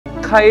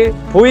카일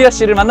보이아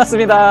씨를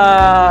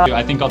만났습니다.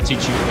 I think I'll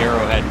teach you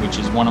Arrowhead, which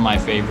is one of my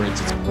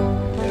favorites.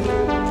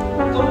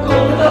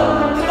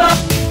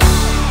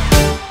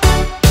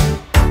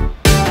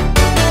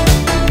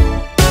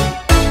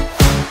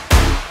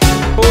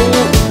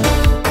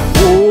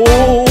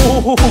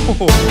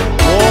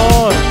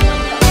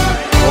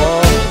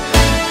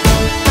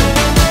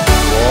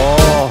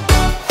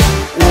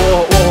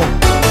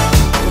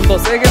 좀 더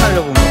세게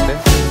날려보면 어때?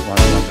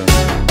 완전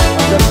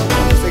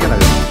세게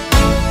날려.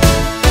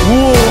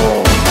 우와.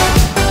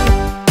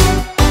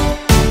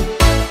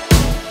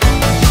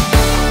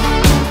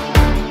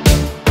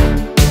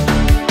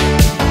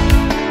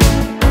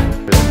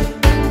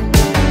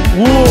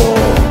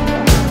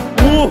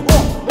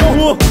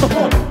 우와.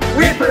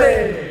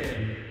 WePlay.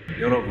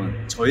 여러분,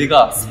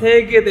 저희가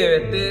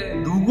세계대회 때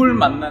누굴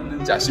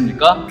만났는지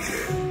아십니까?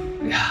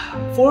 이야,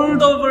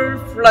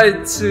 폴더블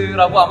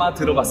플라이츠라고 아마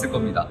들어봤을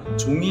겁니다.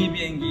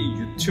 종이비행기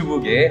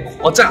유튜브계의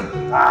거장!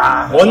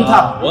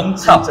 원탑!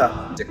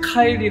 진짜. 이제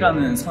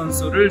카일이라는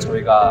선수를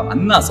저희가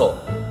만나서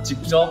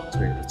직접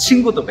저희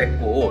친구도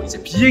맺고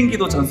이제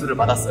비행기도 전수를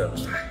받았어요.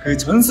 그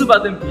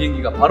전수받은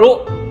비행기가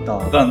바로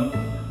따단!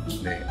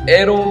 네,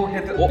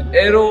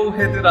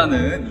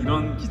 에로헤드라는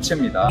이런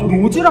기체입니다.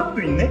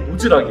 오지락도 있네?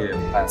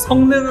 오지락이에요.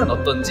 성능은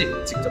어떤지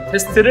직접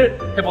테스트를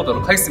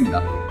해보도록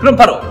하겠습니다. 그럼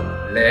바로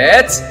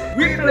렛츠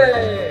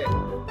위플레이!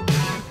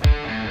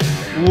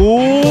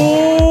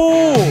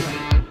 오!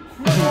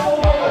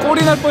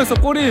 꼬린 할 뻔했어,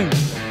 꼬린!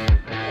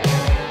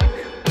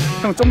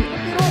 형 좀...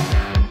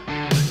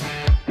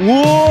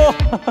 우와!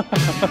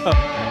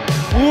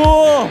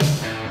 우와!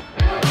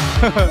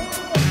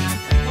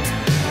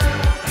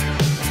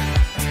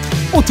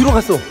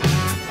 들어갔어.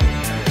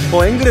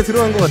 앵글에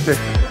들어간 것 같아.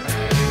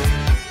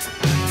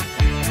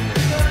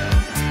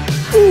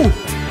 오!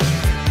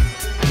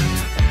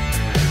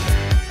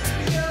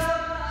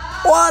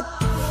 왓!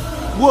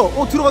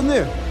 뭐야?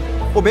 들어갔네.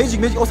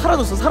 매직.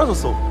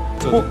 사라졌어.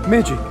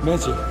 매직.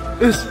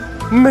 It's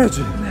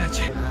magic.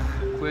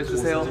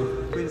 구해주세요.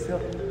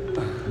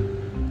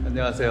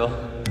 안녕하세요.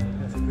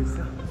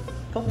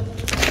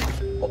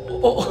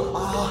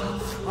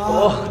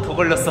 더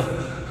걸렸어.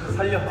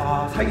 살려.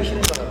 살기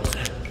싫은가 봐.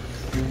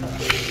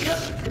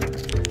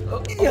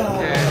 오케이.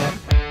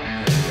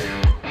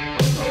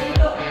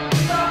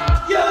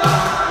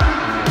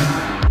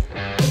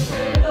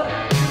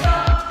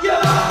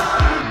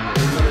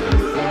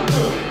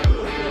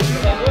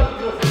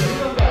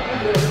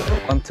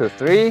 One, two,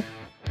 three.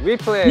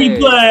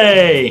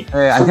 WePlay.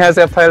 네,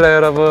 안녕하세요, 파일럿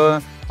여러분.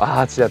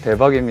 와, 진짜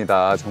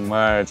대박입니다.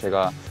 정말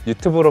제가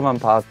유튜브로만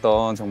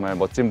봤던 정말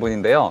멋진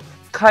분인데요.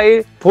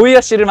 카일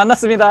보이아 씨를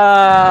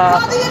만났습니다.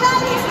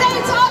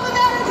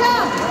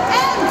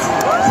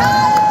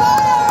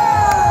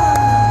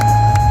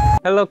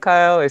 Hello,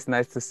 Kyle. It's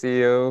nice to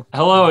see you.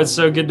 Hello, it's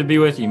so good to be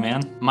with you,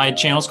 man. My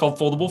channel's called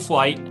Foldable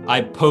Flight.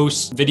 I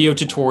post video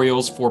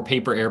tutorials for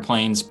paper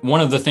airplanes. One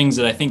of the things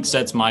that I think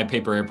sets my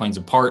paper airplanes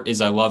apart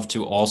is I love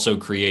to also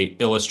create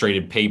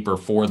illustrated paper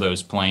for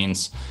those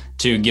planes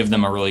to give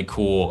them a really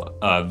cool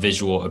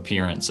visual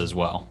appearance as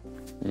well.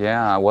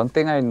 Yeah, one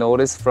thing I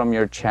noticed from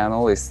your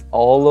channel is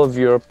all of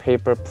your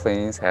paper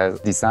planes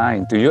have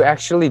design. Do you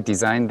actually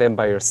design them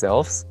by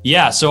yourselves?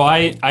 Yeah, so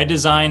I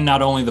design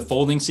not only the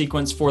folding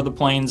sequence for the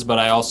planes, but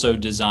I also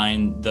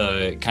design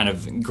the kind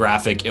of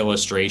graphic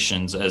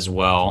illustrations as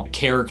well.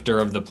 Character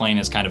of the plane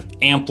is kind of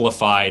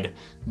amplified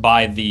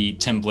by the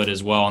template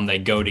as well, and they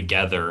go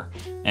together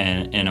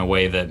in a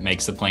way that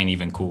makes the plane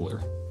even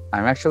cooler.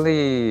 I'm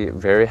actually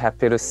very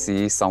happy to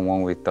see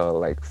someone with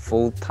a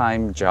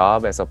full-time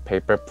job as a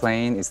paper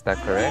plane. Is that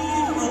correct?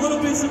 A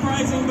little bit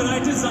surprising, but I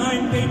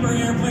design paper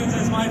airplanes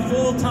as my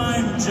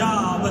full-time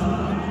job.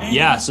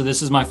 Yeah, so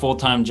this is my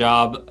full-time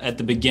job at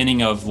the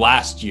beginning of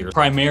last year.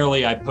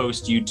 Primarily, I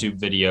post YouTube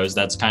videos.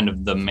 That's kind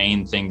of the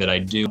main thing that I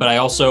do. But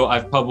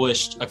I've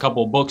published a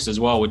couple books as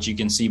well, which you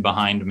can see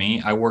behind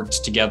me. I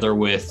worked together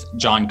with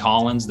John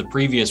Collins, the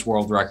previous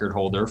world record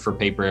holder for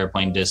paper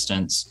airplane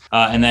distance.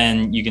 And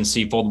then you can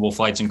see Foldable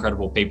Flights,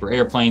 Incredible Paper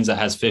Airplanes that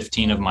has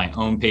 15 of my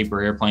own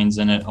paper airplanes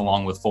in it,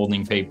 along with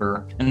folding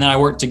paper. And then I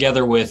worked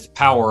together with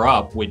Power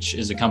Up, which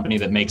is a company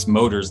that makes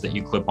motors that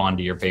you clip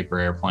onto your paper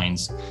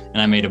airplanes.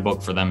 And I made a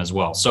book for them as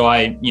well. So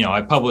I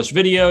publish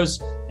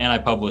videos and I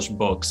publish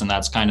books, and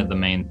that's kind of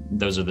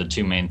those are the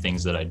two main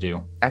things that I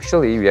do.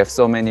 Actually, we have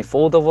so many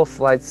Foldable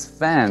Flights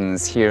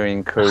fans here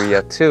in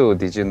Korea too.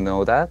 Did you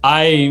know that?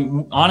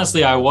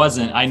 Honestly, I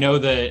wasn't. I know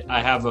that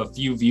I have a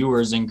few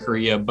viewers in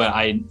Korea, but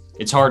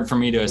it's hard for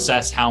me to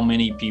assess how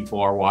many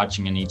people are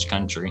watching in each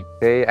country.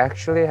 They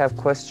actually have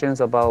questions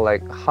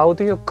about how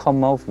do you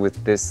come up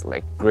with this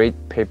great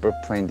paper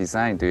plane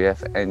design? Do you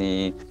have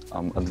any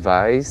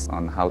advice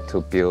on how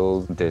to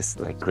build this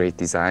great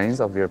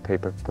designs of your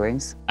paper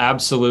planes?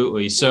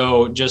 Absolutely.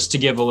 So just to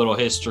give a little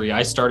history,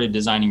 I started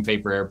designing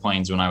paper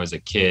airplanes when I was a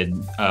kid.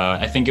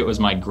 I think it was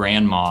my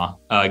grandma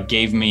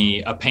gave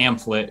me a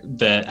pamphlet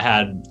that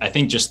had, I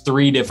think, just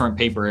 3 different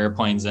paper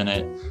airplanes in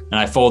it. And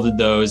I folded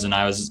those and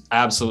I was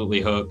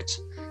absolutely hooked.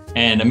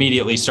 and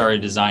immediately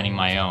started designing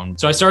my own.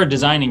 So I started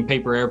designing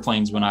paper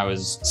airplanes when I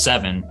was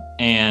 7,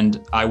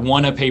 and I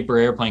won a paper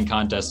airplane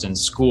contest in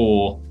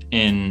school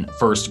in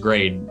 1st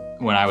grade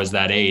when I was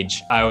that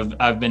age.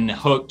 I've been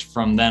hooked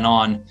from then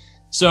on.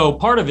 So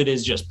part of it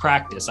is just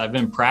practice. I've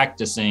been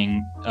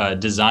practicing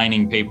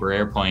designing paper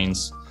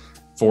airplanes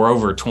for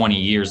over 20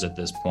 years at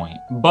this point.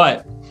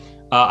 But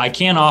I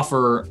can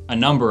offer a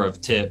number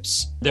of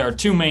tips. There are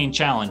 2 main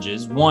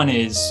challenges. One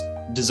is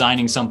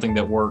designing something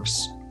that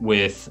works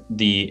with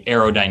the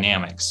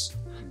aerodynamics.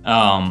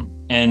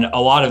 And a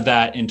lot of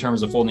that in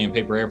terms of folding a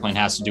paper airplane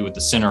has to do with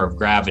the center of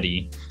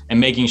gravity and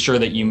making sure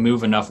that you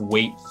move enough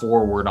weight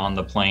forward on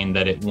the plane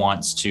that it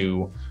wants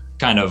to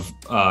kind of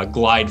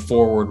glide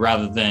forward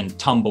rather than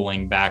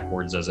tumbling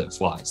backwards as it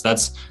flies.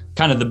 That's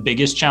kind of the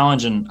biggest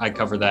challenge, and I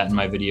cover that in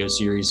my video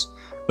series.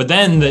 But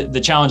then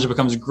the challenge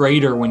becomes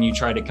greater when you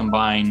try to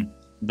combine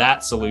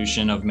that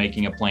solution of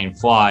making a plane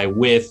fly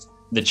with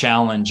the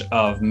challenge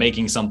of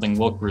making something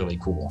look really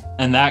cool.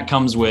 And that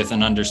comes with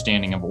an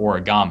understanding of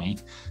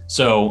origami.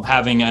 So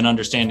having an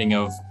understanding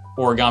of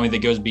origami that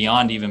goes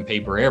beyond even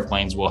paper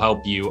airplanes will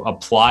help you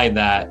apply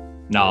that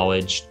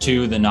knowledge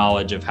to the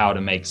knowledge of how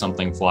to make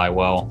something fly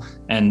well.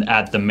 And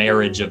at the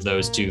marriage of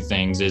those 2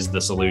 things is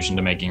the solution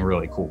to making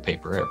really cool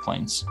paper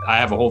airplanes. I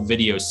have a whole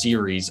video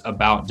series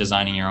about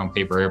designing your own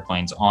paper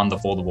airplanes on the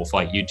Foldable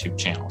Flight YouTube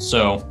channel.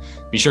 So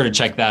be sure to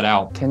check that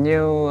out. Can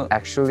you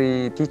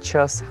actually teach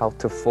us how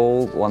to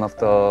fold one of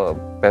the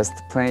best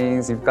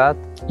planes you've got?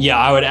 Yeah,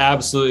 I would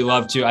absolutely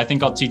love to. I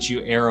think I'll teach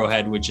you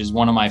Arrowhead, which is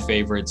one of my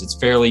favorites. It's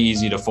fairly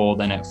easy to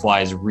fold and it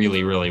flies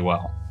really, really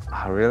well.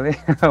 Ah, really?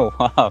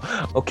 Wow.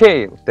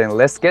 Okay, then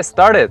let's get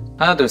started.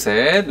 하나, 둘,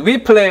 셋.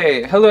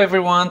 WePlay. Hello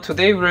everyone.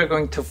 Today we're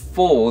going to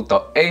fold the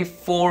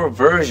A4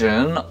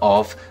 version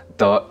of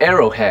the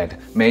Arrowhead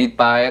made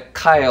by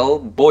Kyle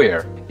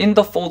Boyer. In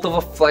the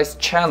Foldable Flights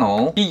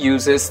channel, he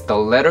uses the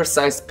letter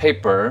size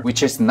paper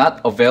which is not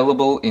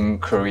available in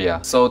Korea.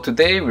 So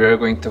today we're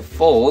going to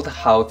fold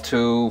how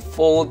to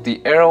fold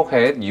the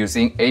Arrowhead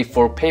using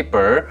A4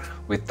 paper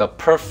with the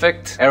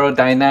perfect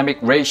aerodynamic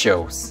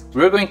ratios.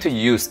 We're going to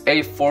use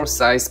A4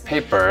 size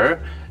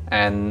paper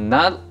and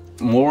not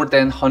more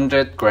than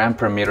 100 gram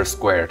per meter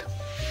squared.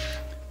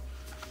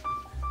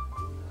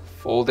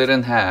 Fold it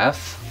in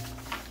half.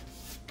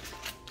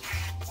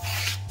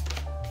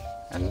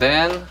 And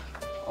then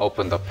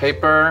open the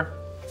paper,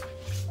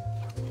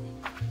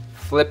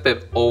 flip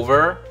it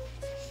over.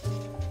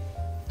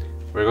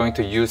 We're going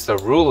to use the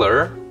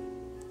ruler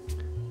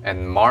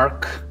and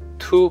mark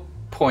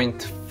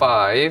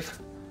 2.5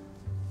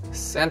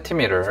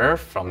 centimeter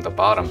from the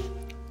bottom.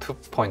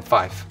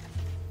 2.5.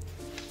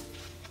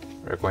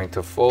 We're going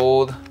to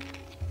fold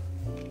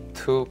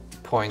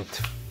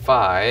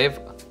 2.5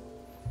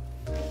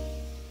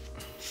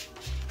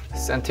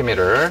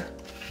 centimeter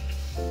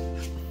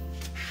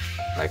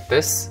like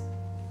this,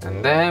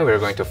 and then we're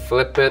going to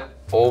flip it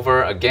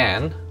over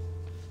again,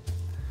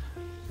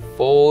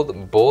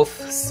 fold both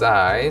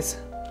sides,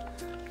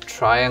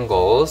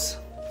 triangles,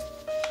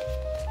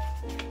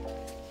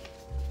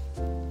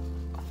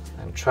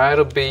 and try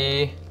to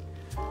be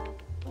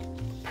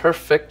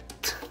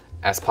perfect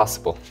as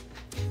possible.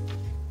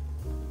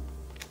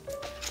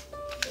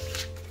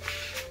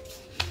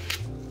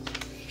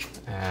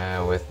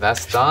 And with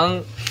that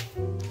done,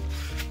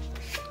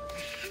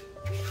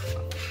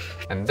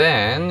 and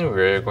then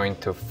we're going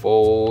to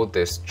fold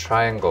this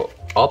triangle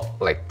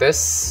up like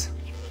this.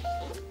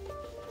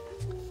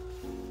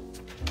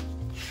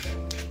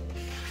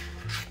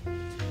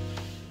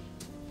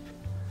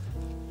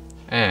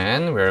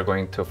 And we're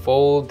going to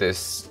fold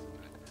this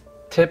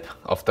tip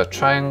of the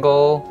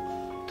triangle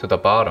to the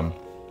bottom.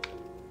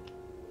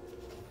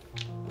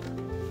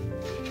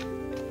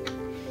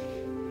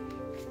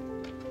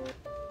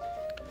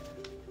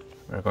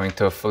 We're going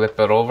to flip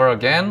it over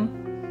again.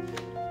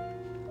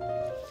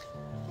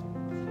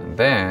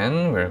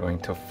 Then we're going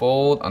to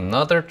fold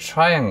another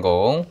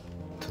triangle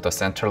to the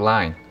center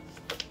line.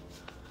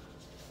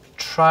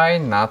 Try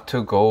not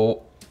to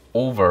go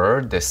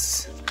over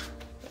this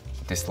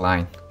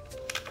line.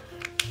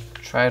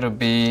 Try to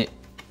be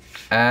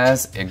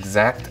as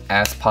exact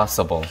as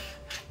possible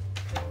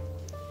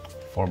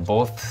for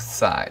both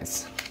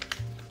sides.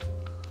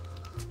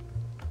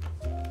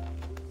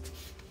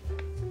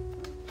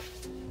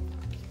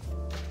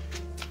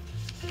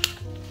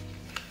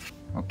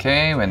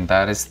 Okay, when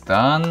that is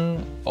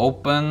done,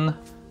 open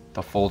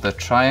the folded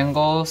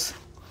triangles.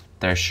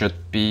 There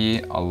should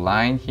be a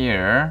line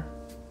here.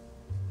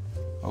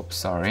 Oops,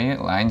 sorry,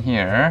 line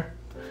here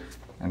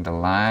and the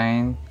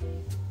line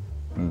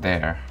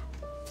there.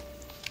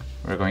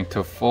 We're going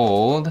to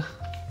fold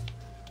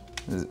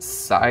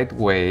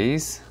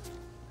sideways.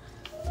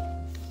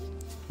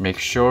 Make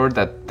sure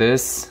that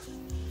this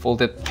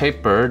folded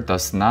paper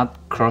does not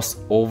cross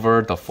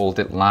over the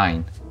folded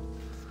line.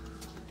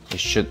 It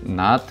should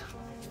not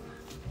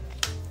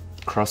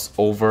cross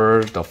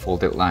over the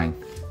folded line.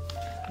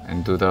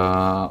 And do the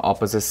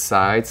opposite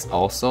sides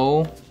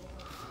also.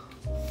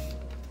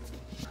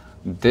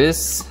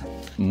 This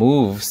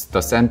moves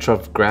the center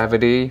of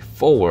gravity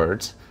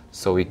forward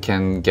so we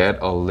can get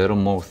a little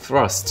more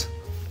thrust.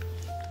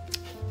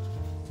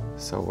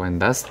 So when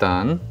that's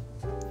done,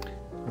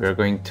 we're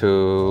going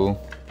to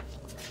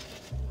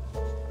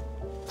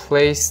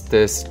place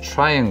this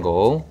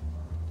triangle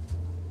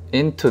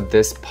into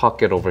this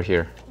pocket over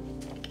here.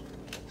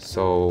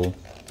 So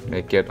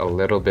make it a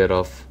little bit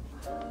of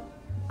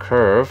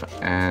curve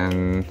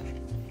and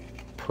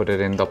put it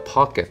in the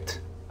pocket.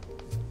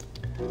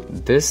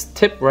 This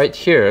tip right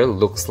here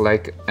looks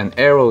like an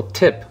arrow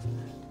tip.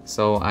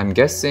 So I'm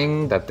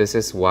guessing that this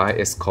is why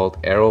it's called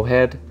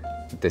arrowhead.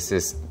 This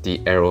is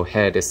the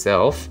arrowhead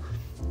itself,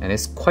 and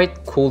it's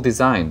quite cool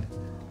design.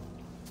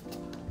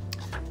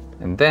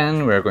 And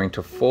then we're going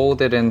to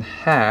fold it in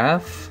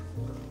half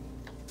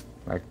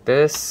like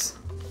this.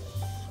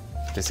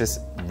 This is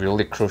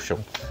really crucial.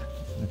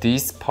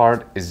 This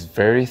part is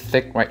very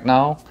thick right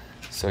now,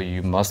 so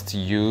you must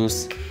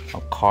use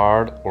a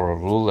card or a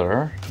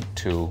ruler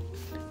to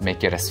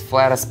make it as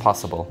flat as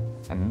possible.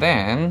 And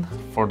then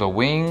for the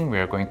wing, we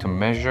are going to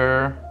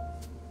measure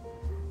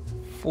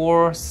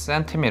 4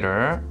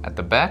 centimeters at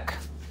the back,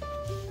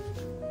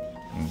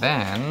 and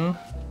then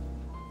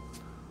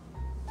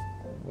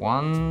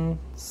 1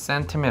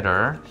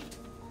 centimeter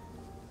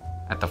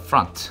at the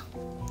front.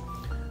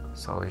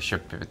 So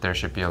there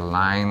should be a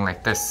line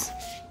like this.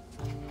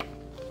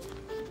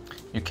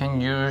 You can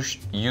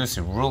use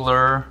a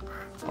ruler,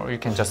 or you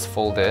can just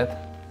fold it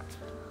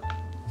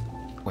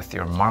with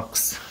your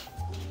marks.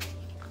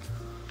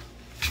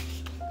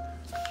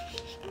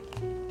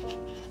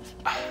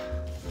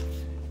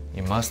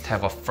 You must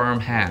have a firm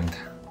hand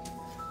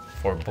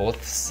for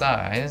both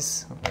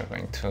sides. We're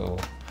going to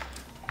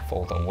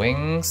fold the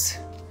wings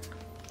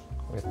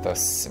with the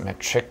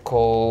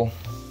symmetrical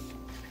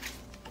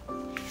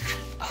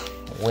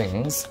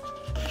wings.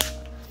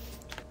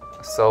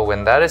 So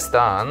when that is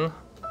done,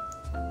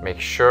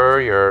 make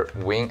sure your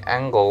wing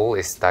angle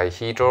is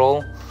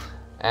dihedral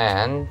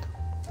and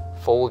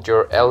fold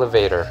your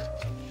elevator.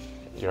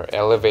 Your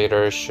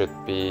elevator should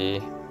be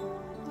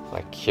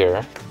like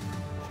here.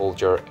 Fold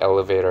your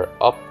elevator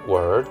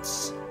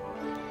upwards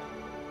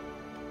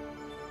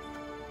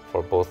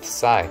for both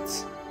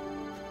sides.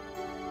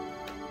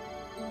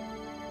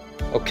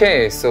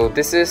 Okay, so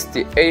this is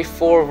the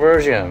A4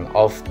 version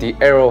of the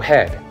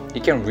arrowhead.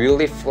 It can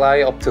really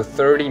fly up to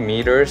 30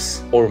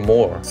 meters or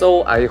more.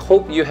 So I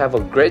hope you have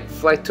a great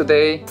flight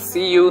today.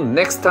 See you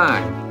next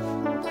time.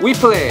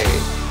 WePlay!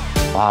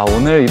 와,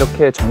 오늘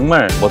이렇게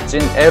정말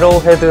멋진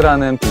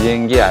에러헤드라는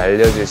비행기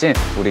알려주신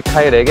우리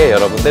카일에게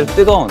여러분들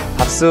뜨거운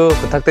박수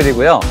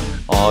부탁드리고요.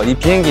 이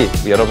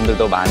비행기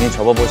여러분들도 많이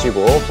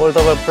접어보시고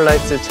폴더블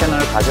플라이츠 채널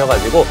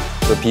가셔가지고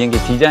그 비행기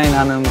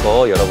디자인하는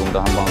거 여러분도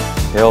한번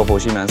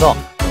배워보시면서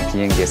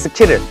비행기의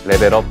스킬을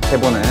레벨업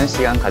해보는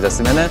시간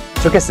가졌으면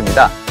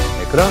좋겠습니다.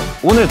 네, 그럼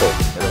오늘도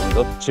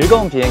여러분도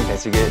즐거운 비행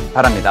되시길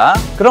바랍니다.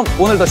 그럼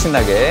오늘도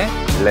신나게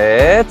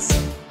Let's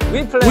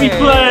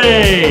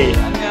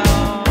WePlay!